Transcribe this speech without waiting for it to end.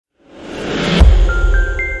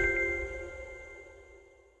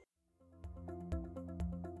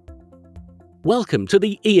Welcome to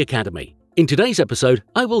the E-Academy. In today's episode,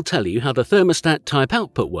 I will tell you how the thermostat type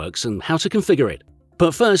output works and how to configure it.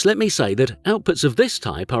 But first, let me say that outputs of this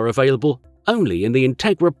type are available only in the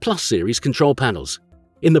Integra Plus series control panels.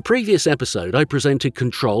 In the previous episode, I presented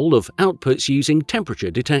control of outputs using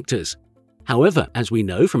temperature detectors. However, as we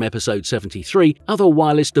know from episode 73, other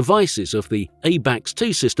wireless devices of the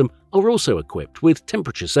ABAX2 system are also equipped with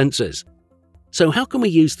temperature sensors. So how can we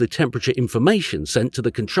use the temperature information sent to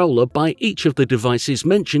the controller by each of the devices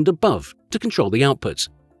mentioned above to control the outputs,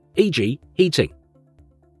 e.g. heating?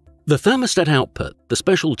 The thermostat output, the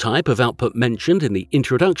special type of output mentioned in the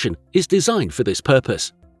introduction, is designed for this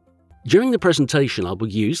purpose. During the presentation, I will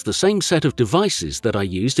use the same set of devices that I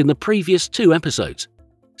used in the previous two episodes.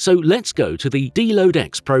 So let's go to the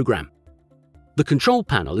DLoadX program. The control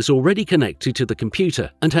panel is already connected to the computer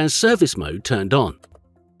and has service mode turned on.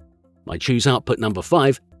 I choose output number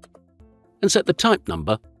 5 and set the type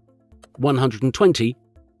number 120.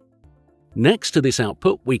 Next to this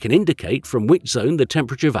output, we can indicate from which zone the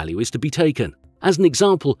temperature value is to be taken. As an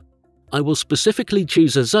example, I will specifically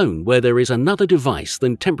choose a zone where there is another device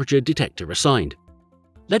than temperature detector assigned.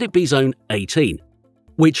 Let it be zone 18,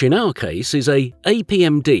 which in our case is a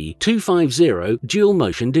APMD 250 dual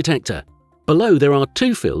motion detector. Below there are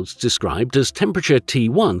two fields described as temperature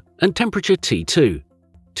T1 and temperature T2.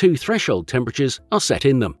 Two threshold temperatures are set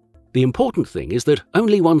in them. The important thing is that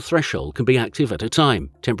only one threshold can be active at a time,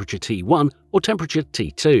 temperature T1 or temperature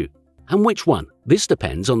T2. And which one? This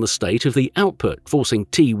depends on the state of the output forcing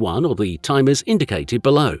T1 or the timers indicated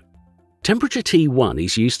below. Temperature T1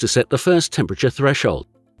 is used to set the first temperature threshold.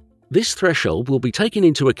 This threshold will be taken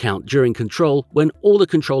into account during control when all the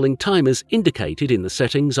controlling timers indicated in the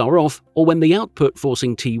settings are off or when the output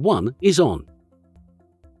forcing T1 is on.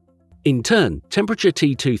 In turn, temperature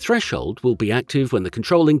T2 threshold will be active when the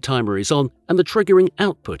controlling timer is on and the triggering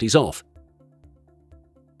output is off.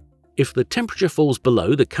 If the temperature falls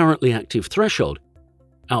below the currently active threshold,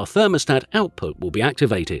 our thermostat output will be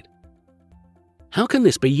activated. How can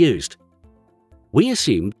this be used? We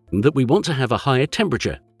assume that we want to have a higher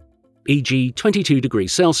temperature, e.g. 22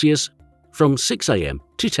 degrees Celsius, from 6 AM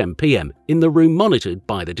to 10 PM in the room monitored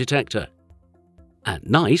by the detector. At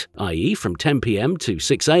night, i.e. from 10 PM to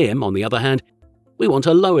 6 AM on the other hand, we want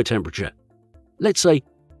a lower temperature. Let's say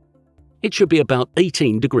it should be about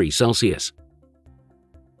 18 degrees Celsius.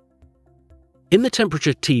 In the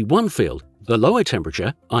temperature T1 field, the lower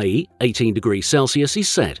temperature, i.e. 18 degrees Celsius, is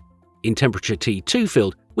set. In temperature T2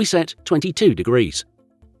 field, we set 22 degrees.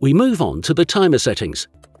 We move on to the timer settings.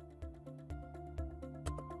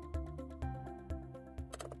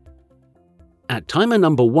 At timer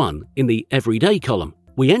number 1 in the Everyday column,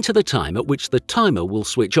 we enter the time at which the timer will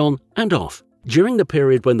switch on and off. During the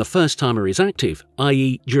period when the first timer is active,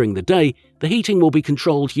 i.e. during the day, the heating will be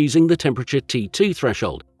controlled using the temperature T2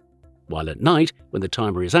 threshold, while at night, when the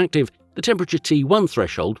timer is active, the temperature T1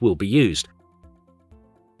 threshold will be used.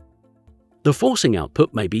 The forcing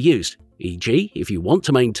output may be used, e.g. if you want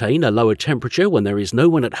to maintain a lower temperature when there is no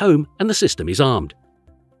one at home and the system is armed.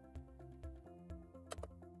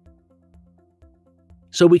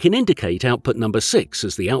 So we can indicate output number 6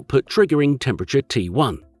 as the output triggering temperature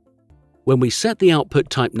T1. When we set the output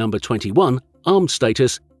type number 21, armed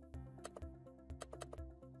status,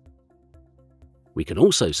 we can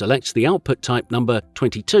also select the output type number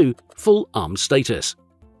 22, full armed status.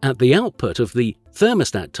 At the output of the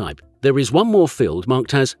thermostat type, there is one more field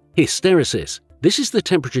marked as hysteresis. This is the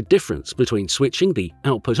temperature difference between switching the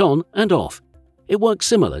output on and off. It works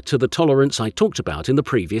similar to the tolerance I talked about in the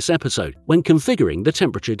previous episode when configuring the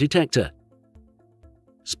temperature detector.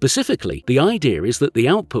 Specifically, the idea is that the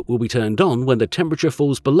output will be turned on when the temperature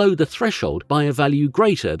falls below the threshold by a value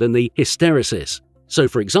greater than the hysteresis. So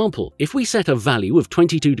for example, if we set a value of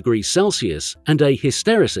 22 degrees Celsius and a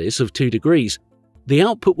hysteresis of 2 degrees, the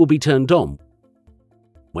output will be turned on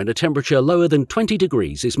when a temperature lower than 20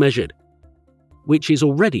 degrees is measured, which is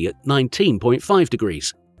already at 19.5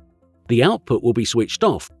 degrees. The output will be switched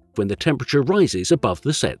off when the temperature rises above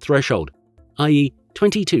the set threshold, i.e.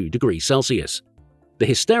 22 degrees Celsius. The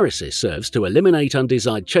hysteresis serves to eliminate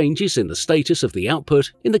undesired changes in the status of the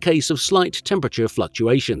output in the case of slight temperature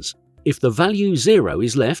fluctuations. If the value 0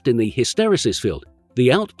 is left in the hysteresis field,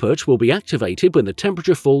 the output will be activated when the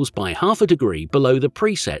temperature falls by half a degree below the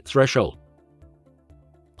preset threshold.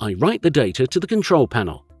 I write the data to the control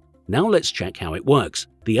panel. Now let's check how it works.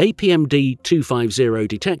 The APMD 250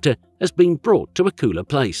 detector has been brought to a cooler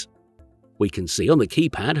place. We can see on the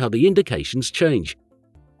keypad how the indications change.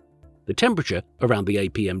 The temperature around the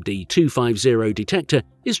APMD 250 detector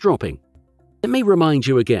is dropping. Let me remind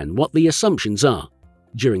you again what the assumptions are.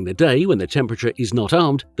 During the day, when the temperature is not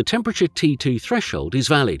armed, the temperature T2 threshold is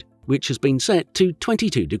valid, which has been set to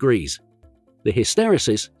 22 degrees. The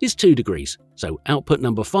hysteresis is 2 degrees, so output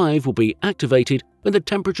number 5 will be activated when the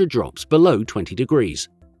temperature drops below 20 degrees.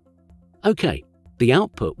 OK, the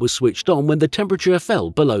output was switched on when the temperature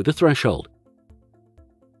fell below the threshold.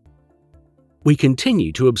 We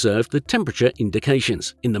continue to observe the temperature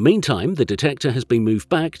indications. In the meantime, the detector has been moved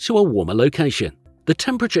back to a warmer location. The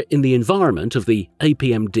temperature in the environment of the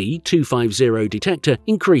APMD250 detector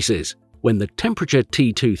increases. When the temperature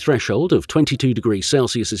T2 threshold of 22 degrees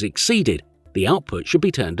Celsius is exceeded, the output should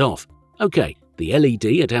be turned off. OK, the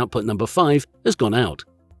LED at output number 5 has gone out.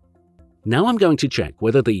 Now I'm going to check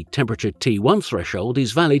whether the temperature T1 threshold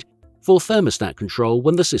is valid for thermostat control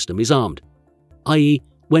when the system is armed, i.e.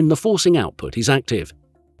 when the forcing output is active.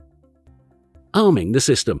 Arming the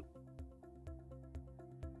system.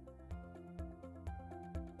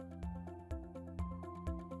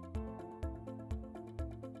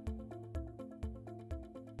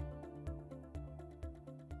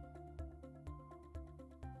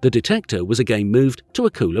 The detector was again moved to a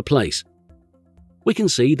cooler place. We can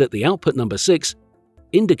see that the output number 6,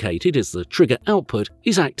 indicated as the trigger output,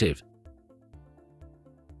 is active.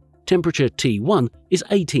 Temperature T1 is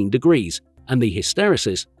 18 degrees and the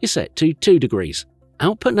hysteresis is set to 2 degrees.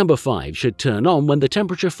 Output number 5 should turn on when the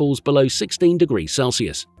temperature falls below 16 degrees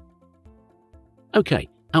Celsius. OK,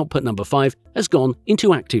 output number 5 has gone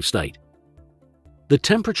into active state. The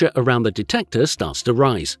temperature around the detector starts to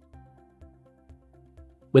rise.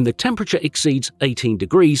 When the temperature exceeds 18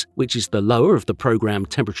 degrees, which is the lower of the programmed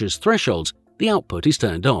temperature's thresholds, the output is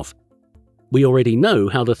turned off. We already know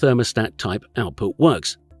how the thermostat type output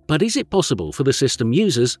works, but is it possible for the system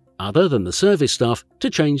users, other than the service staff, to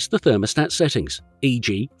change the thermostat settings,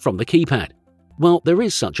 e.g. from the keypad? Well, there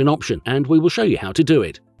is such an option, and we will show you how to do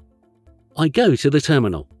it. I go to the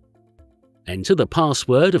terminal. Enter the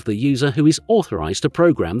password of the user who is authorized to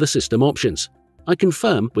program the system options. I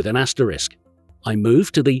confirm with an asterisk. I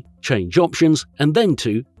move to the Change Options and then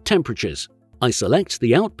to Temperatures. I select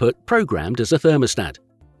the output programmed as a thermostat.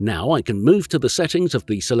 Now I can move to the settings of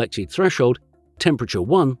the selected threshold, Temperature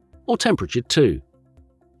 1 or Temperature 2.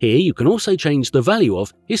 Here you can also change the value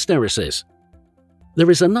of hysteresis. There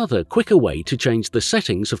is another quicker way to change the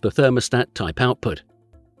settings of the thermostat type output.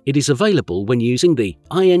 It is available when using the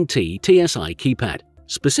INT TSI keypad.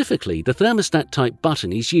 Specifically, the thermostat type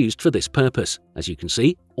button is used for this purpose. As you can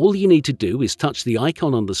see, all you need to do is touch the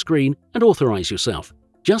icon on the screen and authorize yourself.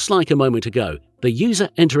 Just like a moment ago, the user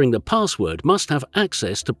entering the password must have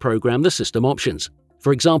access to program the system options.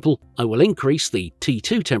 For example, I will increase the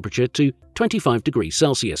T2 temperature to 25 degrees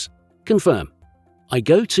Celsius. Confirm. I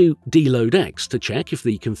go to Deload X to check if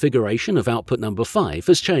the configuration of output number 5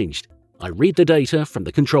 has changed. I read the data from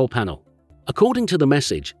the control panel. According to the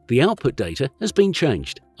message, the output data has been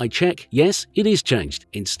changed. I check, yes, it is changed.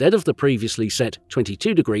 Instead of the previously set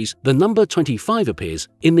 22 degrees, the number 25 appears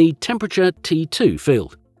in the temperature T2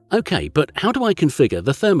 field. OK, but how do I configure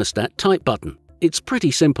the thermostat type button? It's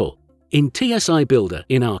pretty simple. In TSI Builder,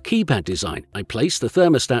 in our keypad design, I place the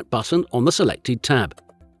thermostat button on the selected tab.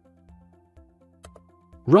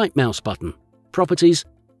 Right mouse button, Properties.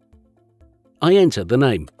 I enter the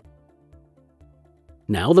name.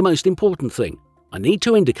 Now the most important thing, I need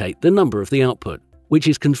to indicate the number of the output, which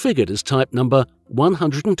is configured as type number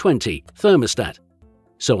 120 thermostat.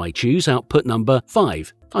 So I choose output number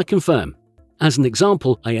 5. I confirm. As an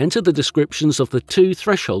example, I enter the descriptions of the 2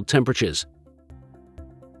 threshold temperatures.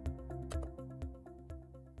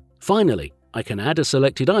 Finally, I can add a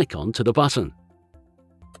selected icon to the button.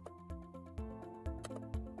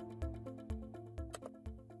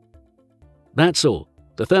 That's all.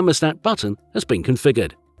 The thermostat button has been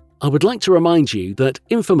configured. I would like to remind you that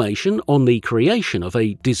information on the creation of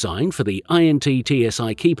a design for the INT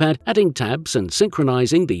TSI keypad, adding tabs and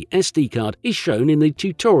synchronizing the SD card is shown in the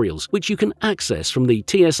tutorials, which you can access from the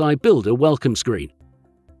TSI Builder welcome screen.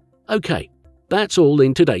 OK, that's all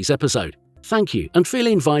in today's episode. Thank you and feel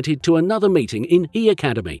invited to another meeting in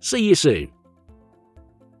eAcademy. See you soon.